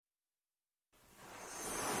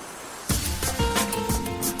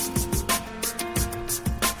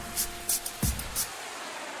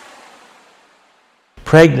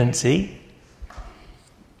Pregnancy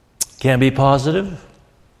can be positive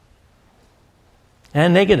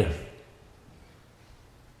and negative.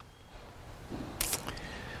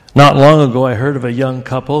 Not long ago, I heard of a young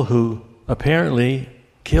couple who apparently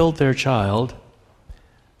killed their child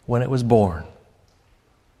when it was born.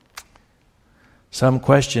 Some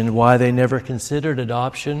questioned why they never considered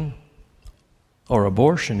adoption or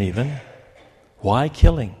abortion even. Why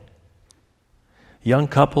killing? Young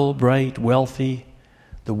couple, bright, wealthy,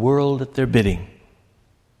 the world at their bidding.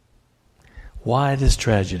 Why this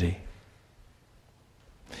tragedy?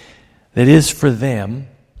 That is for them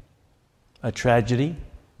a tragedy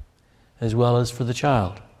as well as for the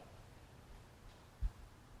child.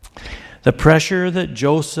 The pressure that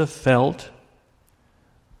Joseph felt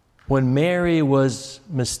when Mary was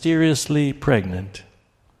mysteriously pregnant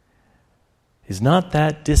is not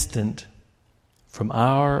that distant from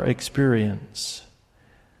our experience,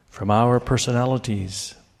 from our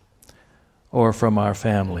personalities, or from our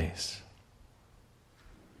families.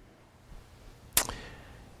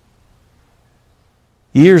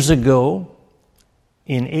 Years ago,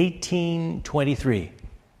 in 1823,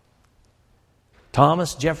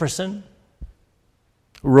 Thomas Jefferson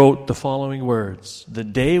wrote the following words: "The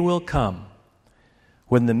day will come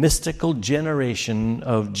when the mystical generation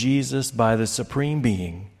of Jesus by the Supreme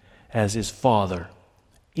Being as his Father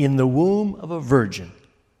in the womb of a virgin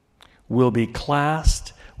will be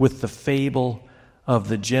classed with the fable of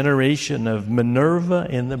the generation of Minerva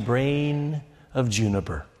in the brain of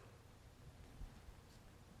Juniper."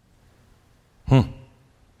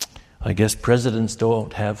 I guess presidents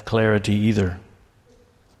don't have clarity either.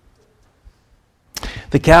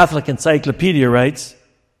 The Catholic Encyclopedia writes,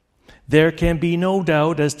 "There can be no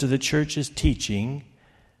doubt as to the Church's teaching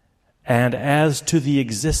and as to the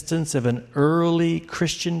existence of an early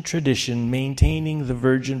Christian tradition maintaining the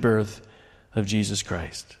virgin birth of Jesus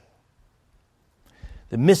Christ.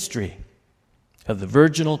 The mystery of the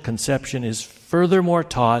virginal conception is furthermore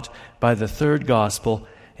taught by the third gospel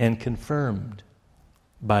and confirmed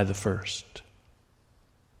by the first."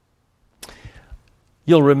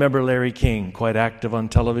 You'll remember Larry King, quite active on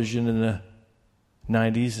television in the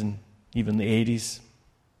 90s and even the 80s.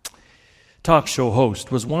 Talk show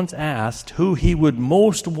host was once asked who he would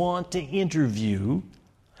most want to interview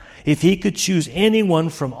if he could choose anyone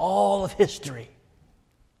from all of history.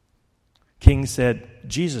 King said,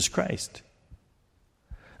 "Jesus Christ."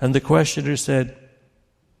 And the questioner said,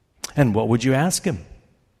 "And what would you ask him?"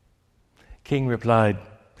 King replied,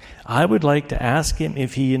 "I would like to ask him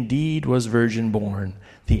if he indeed was virgin born.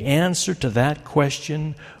 The answer to that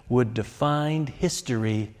question would define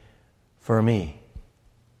history for me."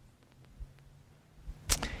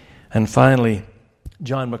 And finally,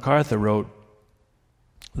 John MacArthur wrote,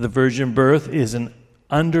 "The virgin birth is an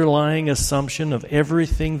underlying assumption of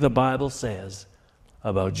everything the Bible says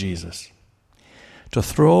about Jesus. To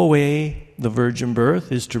throw away the virgin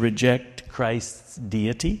birth is to reject Christ's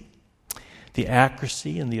deity, the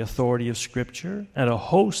accuracy and the authority of Scripture, and a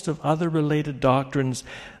host of other related doctrines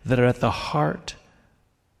that are at the heart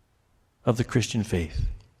of the Christian faith.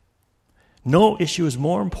 No issue is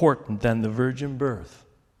more important than the virgin birth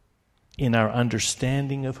in our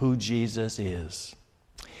understanding of who Jesus is.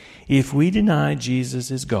 If we deny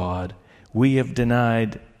Jesus is God, we have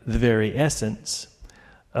denied the very essence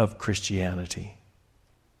of Christianity."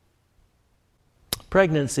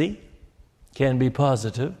 Pregnancy can be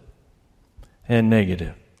positive and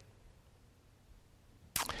negative.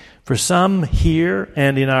 For some here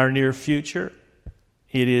and in our near future,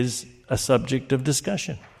 it is a subject of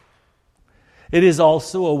discussion. It is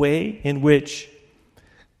also a way in which,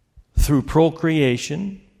 through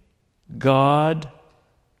procreation, God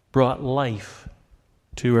brought life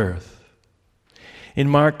to earth. In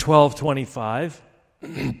Mark 12:25,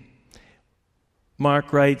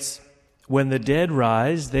 Mark writes, "When the dead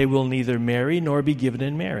rise, they will neither marry nor be given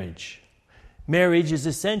in marriage." Marriage is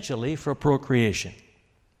essentially for procreation.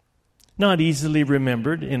 Not easily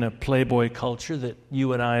remembered in a playboy culture that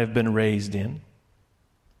you and I have been raised in.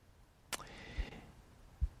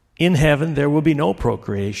 In heaven, there will be no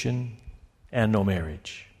procreation and no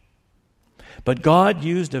marriage. But God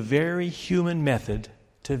used a very human method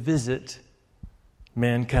to visit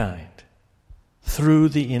mankind through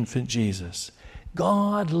the infant Jesus.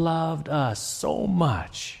 God loved us so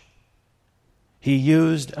much, He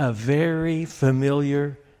used a very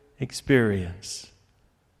familiar experience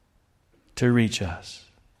to reach us.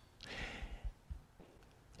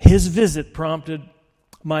 His visit prompted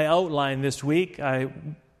my outline this week. I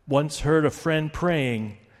once heard a friend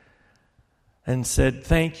praying and said,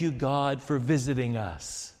 "Thank you, God, for visiting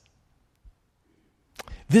us."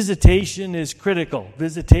 Visitation is critical.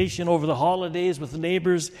 Visitation over the holidays with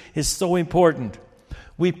neighbors is so important.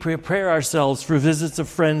 We prepare ourselves for visits of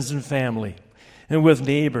friends and family and with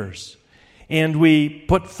neighbors. And we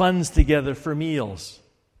put funds together for meals.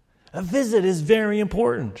 A visit is very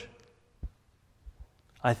important.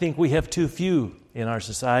 I think we have too few in our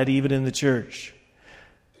society, even in the church.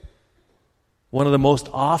 One of the most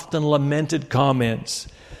often lamented comments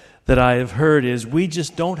that I have heard is, we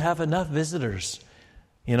just don't have enough visitors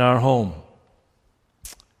in our home.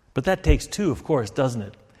 But that takes two, of course, doesn't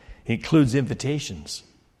it? It includes invitations.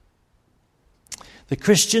 The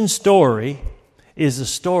Christian story is a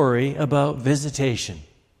story about visitation.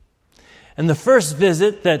 And the first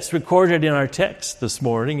visit that's recorded in our text this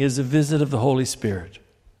morning is a visit of the Holy Spirit.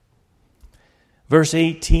 Verse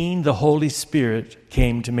 18, the Holy Spirit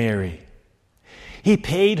came to Mary. He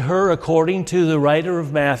paid her, according to the writer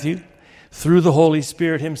of Matthew, through the Holy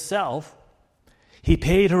Spirit himself, he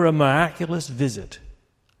paid her a miraculous visit.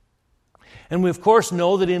 And we, of course,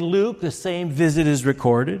 know that in Luke, the same visit is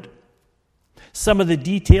recorded. Some of the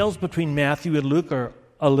details between Matthew and Luke are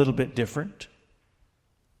a little bit different.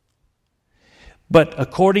 But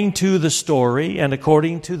according to the story and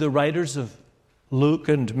according to the writers of Luke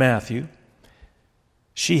and Matthew,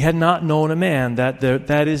 she had not known a man.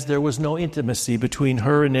 That is, there was no intimacy between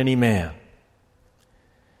her and any man.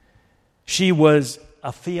 She was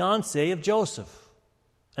a fiancée of Joseph,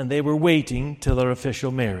 and they were waiting till their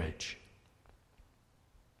official marriage.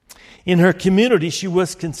 In her community, she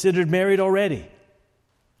was considered married already.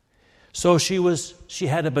 So she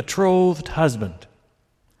had a betrothed husband.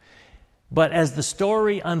 But as the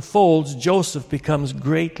story unfolds, Joseph becomes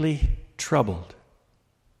greatly troubled.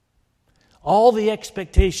 All the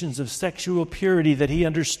expectations of sexual purity that he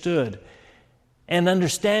understood and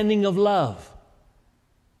understanding of love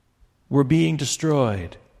were being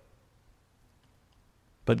destroyed.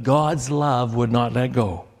 But God's love would not let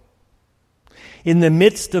go. In the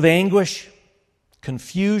midst of anguish,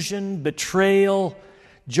 confusion, betrayal,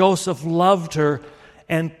 Joseph loved her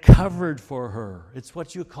and covered for her. It's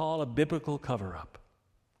what you call a biblical cover-up.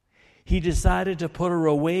 He decided to put her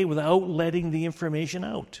away without letting the information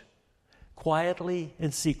out. Quietly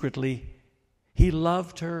and secretly, he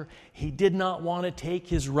loved her. He did not want to take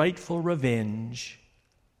his rightful revenge.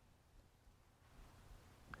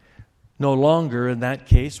 No longer, in that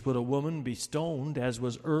case, would a woman be stoned, as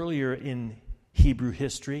was earlier in Hebrew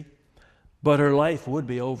history, but her life would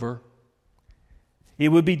be over. It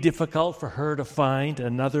would be difficult for her to find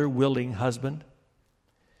another willing husband.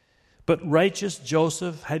 But righteous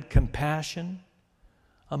Joseph had compassion,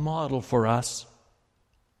 a model for us.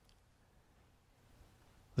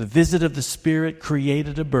 The visit of the Spirit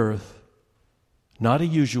created a birth, not a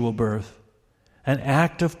usual birth, an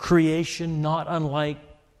act of creation not unlike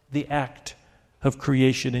the act of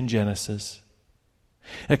creation in Genesis.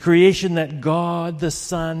 A creation that God the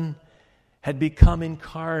Son had become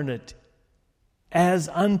incarnate as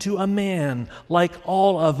unto a man like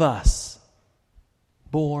all of us,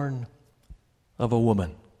 born of a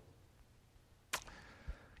woman.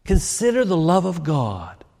 Consider the love of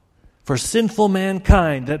God for sinful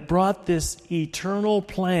mankind that brought this eternal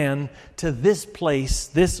plan to this place,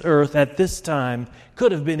 this earth, at this time.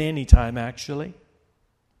 Could have been any time, actually.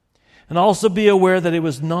 And also be aware that it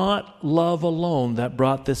was not love alone that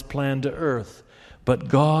brought this plan to earth, but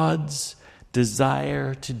God's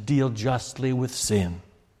desire to deal justly with sin.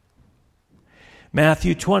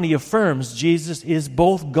 Matthew 20 affirms Jesus is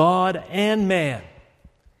both God and man.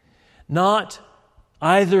 Not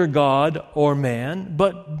either God or man,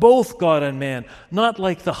 but both God and man. Not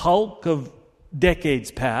like the Hulk of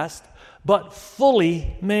decades past, but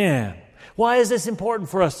fully man. Why is this important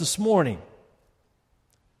for us this morning?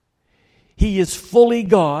 He is fully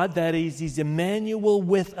God, that is, He's Emmanuel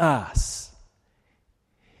with us.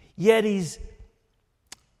 Yet He's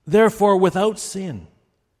therefore without sin,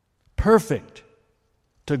 perfect,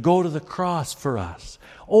 to go to the cross for us.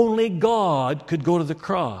 Only God could go to the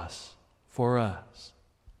cross for us.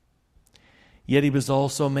 Yet He was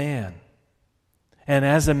also man. And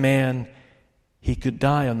as a man, He could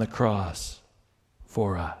die on the cross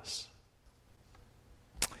for us.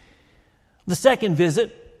 The second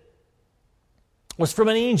visit was from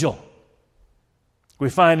an angel. We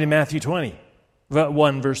find in Matthew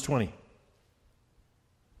 1, verse 20.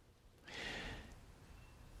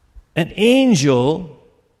 An angel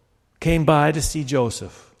came by to see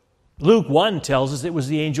Joseph. Luke 1 tells us it was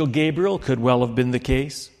the angel Gabriel. Could well have been the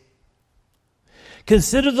case.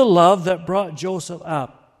 Consider the love that brought Joseph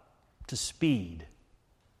up to speed.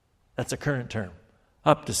 That's a current term.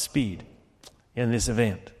 Up to speed in this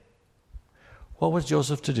event. What was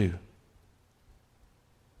Joseph to do?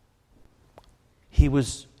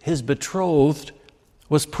 his betrothed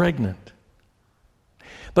was pregnant.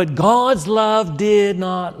 But God's love did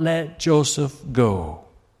not let Joseph go.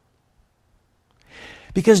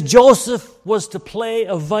 Because Joseph was to play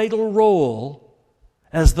a vital role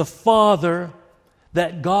as the father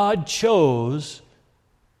that God chose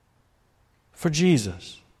for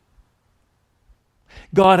Jesus.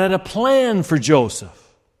 God had a plan for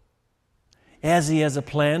Joseph, as He has a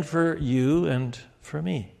plan for you and for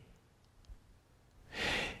me.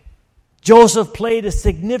 Joseph played a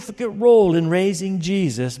significant role in raising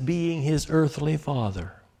Jesus, being his earthly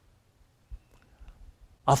father.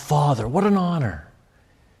 A father, what an honor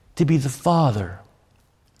to be the father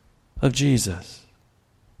of Jesus.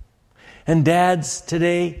 And dads,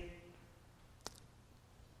 today,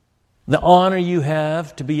 the honor you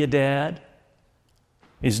have to be a dad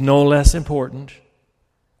is no less important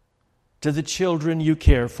to the children you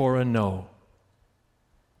care for and know.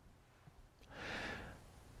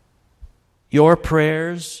 Your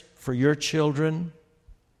prayers for your children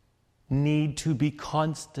need to be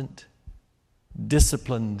constant,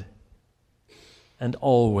 disciplined, and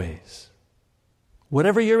always.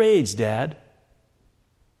 Whatever your age, Dad.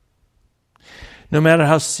 No matter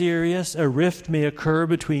how serious a rift may occur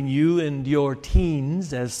between you and your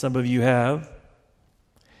teens, as some of you have,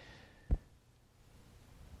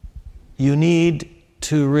 you need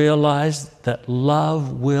to realize that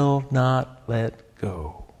love will not let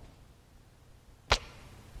go.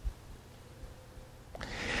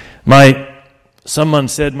 Someone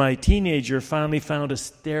said my teenager finally found a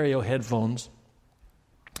stereo headphones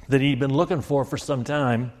that he'd been looking for some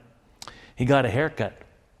time. He got a haircut.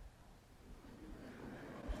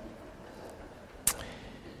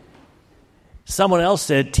 Someone else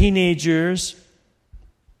said teenagers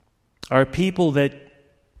are people that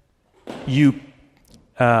you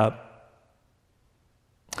gotta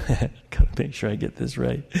make sure I get this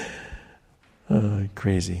right.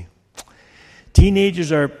 Crazy.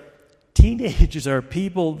 Teenagers are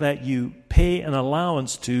people that you pay an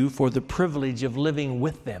allowance to for the privilege of living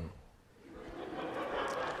with them.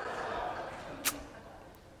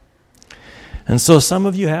 And so some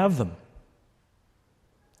of you have them.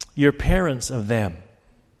 You're parents of them.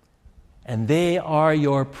 And they are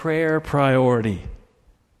your prayer priority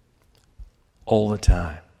all the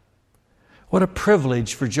time. What a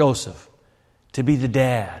privilege for Joseph to be the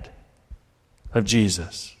dad of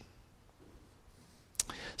Jesus.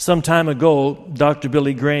 Some time ago, Dr.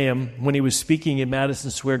 Billy Graham, when he was speaking in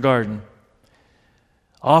Madison Square Garden,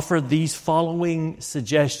 offered these following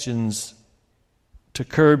suggestions to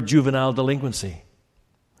curb juvenile delinquency.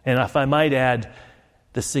 And if I might add,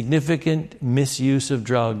 the significant misuse of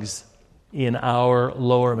drugs in our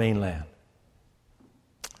lower mainland.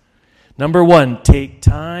 Number 1, take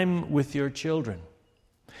time with your children.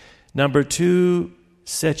 Number 2,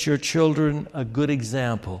 set your children a good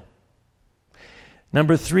example.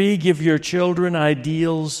 Number 3, give your children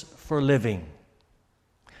ideals for living.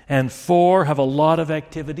 And 4, have a lot of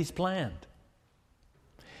activities planned.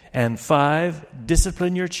 And 5,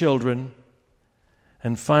 discipline your children.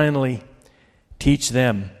 And finally, teach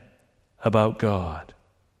them about God.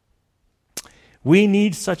 We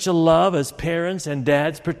need such a love as parents and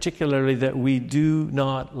dads particularly that we do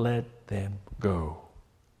not let them go.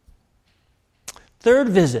 Third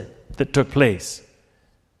visit that took place,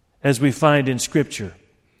 as we find in Scripture,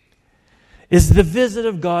 is the visit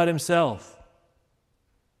of God Himself.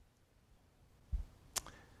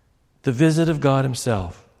 The visit of God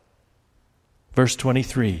Himself. Verse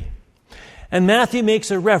 23. And Matthew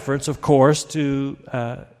makes a reference, of course, to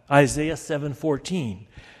Isaiah 7:14,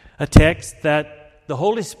 a text that the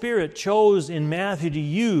Holy Spirit chose in Matthew to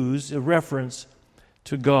use a reference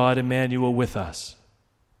to God, Emmanuel, with us.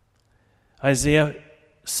 Isaiah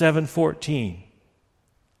 7:14.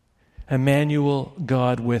 Emmanuel,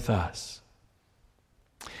 God with us.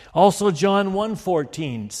 Also, John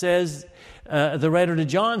 1:14 says, the writer to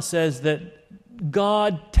John says that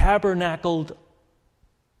God tabernacled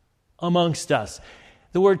amongst us.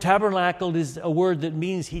 The word tabernacled is a word that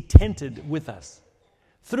means He tented with us.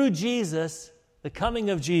 Through Jesus, the coming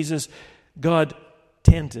of Jesus, God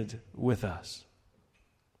tented with us.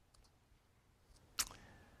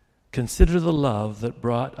 Consider the love that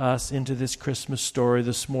brought us into this Christmas story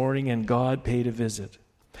this morning, and God paid a visit.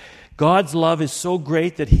 God's love is so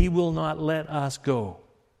great that He will not let us go.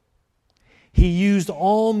 He used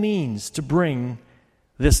all means to bring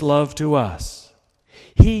this love to us.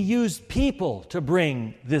 He used people to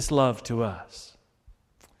bring this love to us.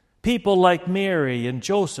 People like Mary and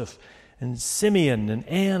Joseph and Simeon and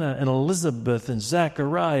Anna and Elizabeth and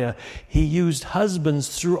Zechariah. He used husbands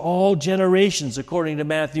through all generations, according to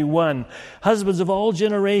Matthew 1. Husbands of all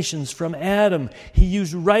generations from Adam. He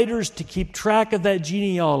used writers to keep track of that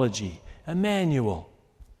genealogy. Emmanuel.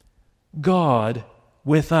 God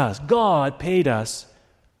with us. God paid us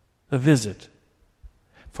a visit.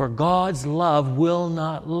 For God's love will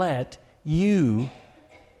not let you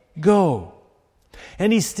go.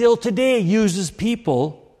 And He still today uses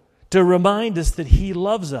people to remind us that He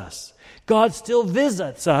loves us. God still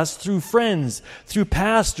visits us through friends, through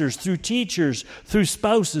pastors, through teachers, through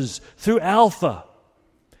spouses, through Alpha,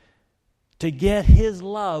 to get His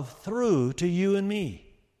love through to you and me.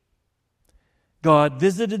 God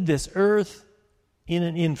visited this earth in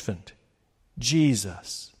an infant,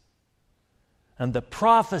 Jesus. And the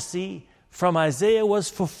prophecy from Isaiah was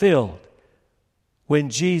fulfilled when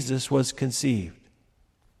Jesus was conceived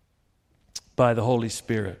by the Holy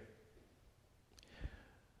Spirit.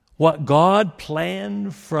 What God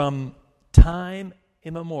planned from time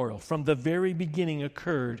immemorial, from the very beginning,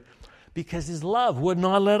 occurred because His love would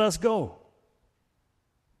not let us go.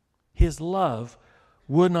 His love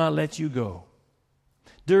would not let you go.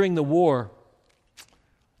 During the war,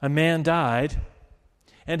 a man died,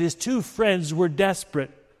 and his two friends were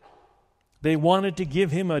desperate. They wanted to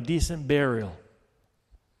give him a decent burial.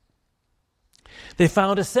 They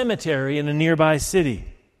found a cemetery in a nearby city,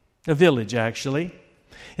 a village actually,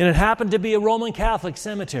 and it happened to be a Roman Catholic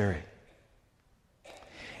cemetery.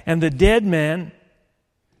 And the dead man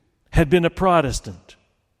had been a Protestant.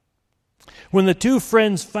 When the two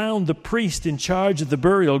friends found the priest in charge of the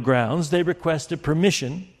burial grounds, they requested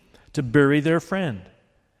permission to bury their friend.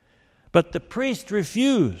 But the priest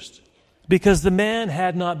refused because the man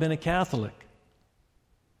had not been a Catholic.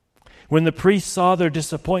 When the priest saw their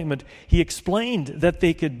disappointment, he explained that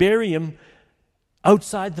they could bury him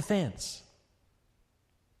outside the fence.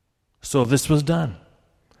 So this was done.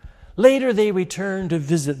 Later they returned to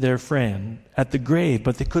visit their friend at the grave,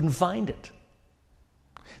 but they couldn't find it.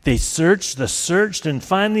 They searched, and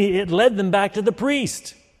finally it led them back to the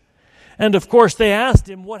priest. And of course they asked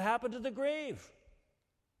him, what happened to the grave?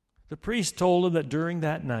 The priest told them that during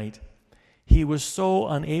that night, he was so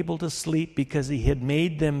unable to sleep because he had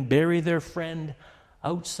made them bury their friend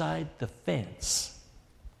outside the fence.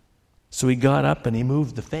 So he got up and he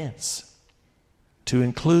moved the fence to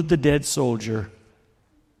include the dead soldier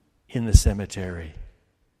in the cemetery,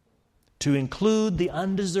 to include the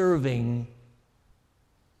undeserving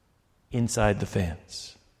inside the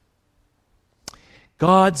fence.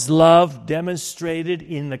 God's love demonstrated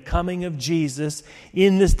in the coming of Jesus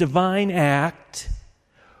in this divine act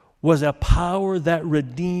was a power that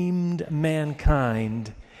redeemed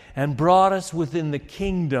mankind and brought us within the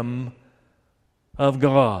kingdom of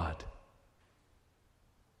God.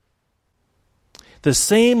 The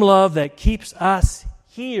same love that keeps us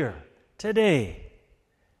here today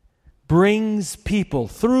brings people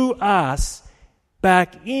through us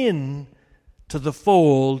back in to the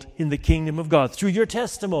fold in the kingdom of God. Through your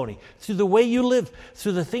testimony, through the way you live,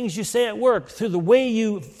 through the things you say at work, through the way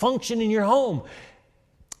you function in your home,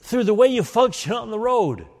 through the way you function on the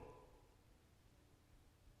road.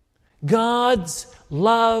 God's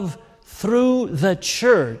love through the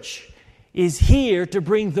church is here to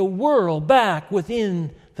bring the world back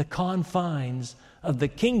within the confines of the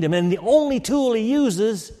kingdom. And the only tool He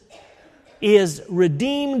uses is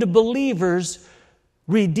redeemed believers,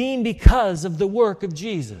 redeemed because of the work of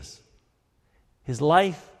Jesus. His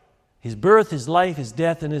life, His birth, His life, His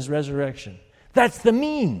death, and His resurrection. That's the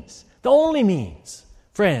means, the only means,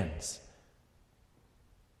 friends,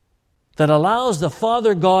 that allows the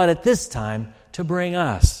Father God at this time to bring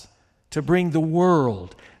us, to bring the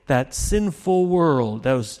world, that sinful world,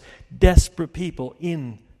 those desperate people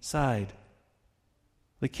inside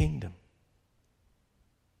the kingdom.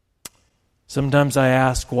 Sometimes I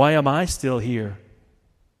ask, why am I still here?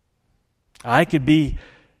 I could be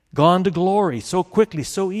gone to glory so quickly,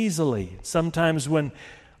 so easily. Sometimes when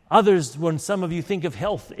some of you think of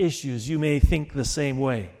health issues, you may think the same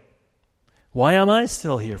way. Why am I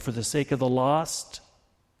still here? For the sake of the lost?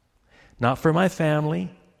 Not for my family,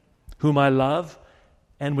 whom I love,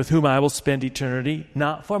 and with whom I will spend eternity.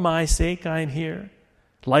 Not for my sake I am here.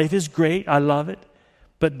 Life is great, I love it.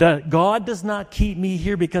 But God does not keep me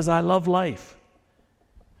here because I love life.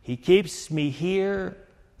 He keeps me here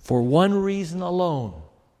for one reason alone: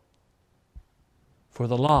 for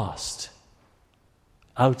the lost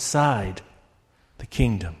outside the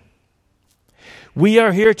kingdom. We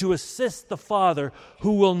are here to assist the Father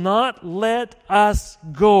who will not let us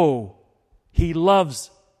go. He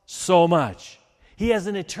loves so much. He has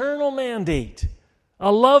an eternal mandate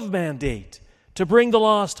a love mandate to bring the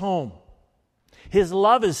lost home. His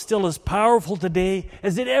love is still as powerful today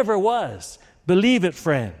as it ever was. Believe it,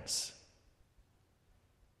 friends.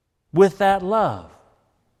 With that love,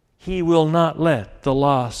 He will not let the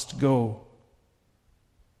lost go.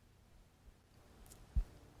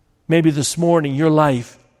 Maybe this morning your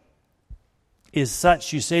life is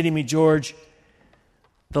such, you say to me, George,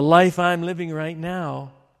 the life I'm living right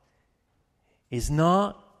now is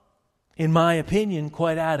not, in my opinion,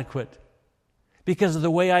 quite adequate because of the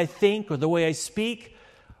way I think or the way I speak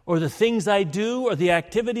or the things I do or the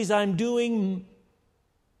activities I'm doing.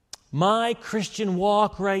 My Christian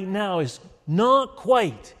walk right now is not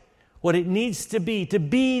quite what it needs to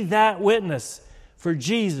be that witness for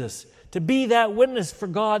Jesus, to be that witness for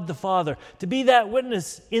God the Father, to be that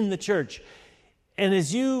witness in the church. And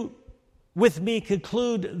as you, with me,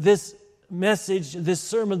 conclude this message, this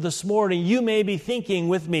sermon this morning, you may be thinking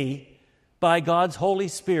with me, by God's Holy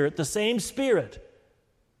Spirit, the same Spirit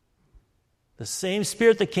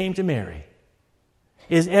that came to Mary,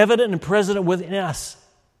 is evident and present within us,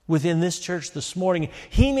 within this church this morning.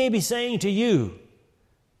 He may be saying to you,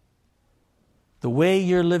 the way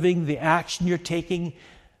you're living, the action you're taking,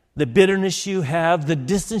 the bitterness you have, the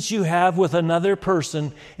distance you have with another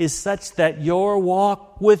person is such that your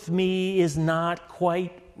walk with me is not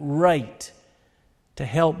quite right to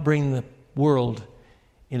help bring the world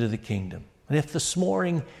into the kingdom. And if this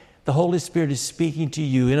morning the Holy Spirit is speaking to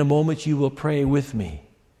you, in a moment you will pray with me.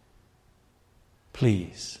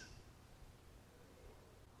 Please.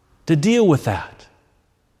 To deal with that.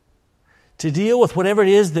 To deal with whatever it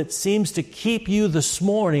is that seems to keep you this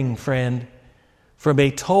morning, friend, from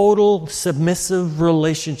a total submissive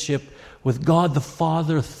relationship with God the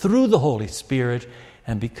Father through the Holy Spirit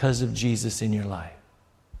and because of Jesus in your life.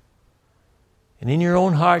 And in your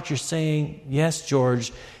own heart you're saying, yes,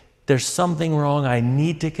 George, there's something wrong. I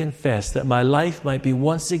need to confess that my life might be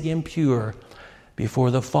once again pure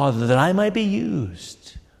before the Father, that I might be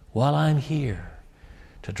used while I'm here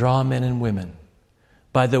to draw men and women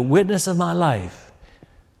by the witness of my life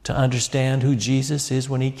to understand who Jesus is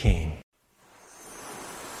when He came.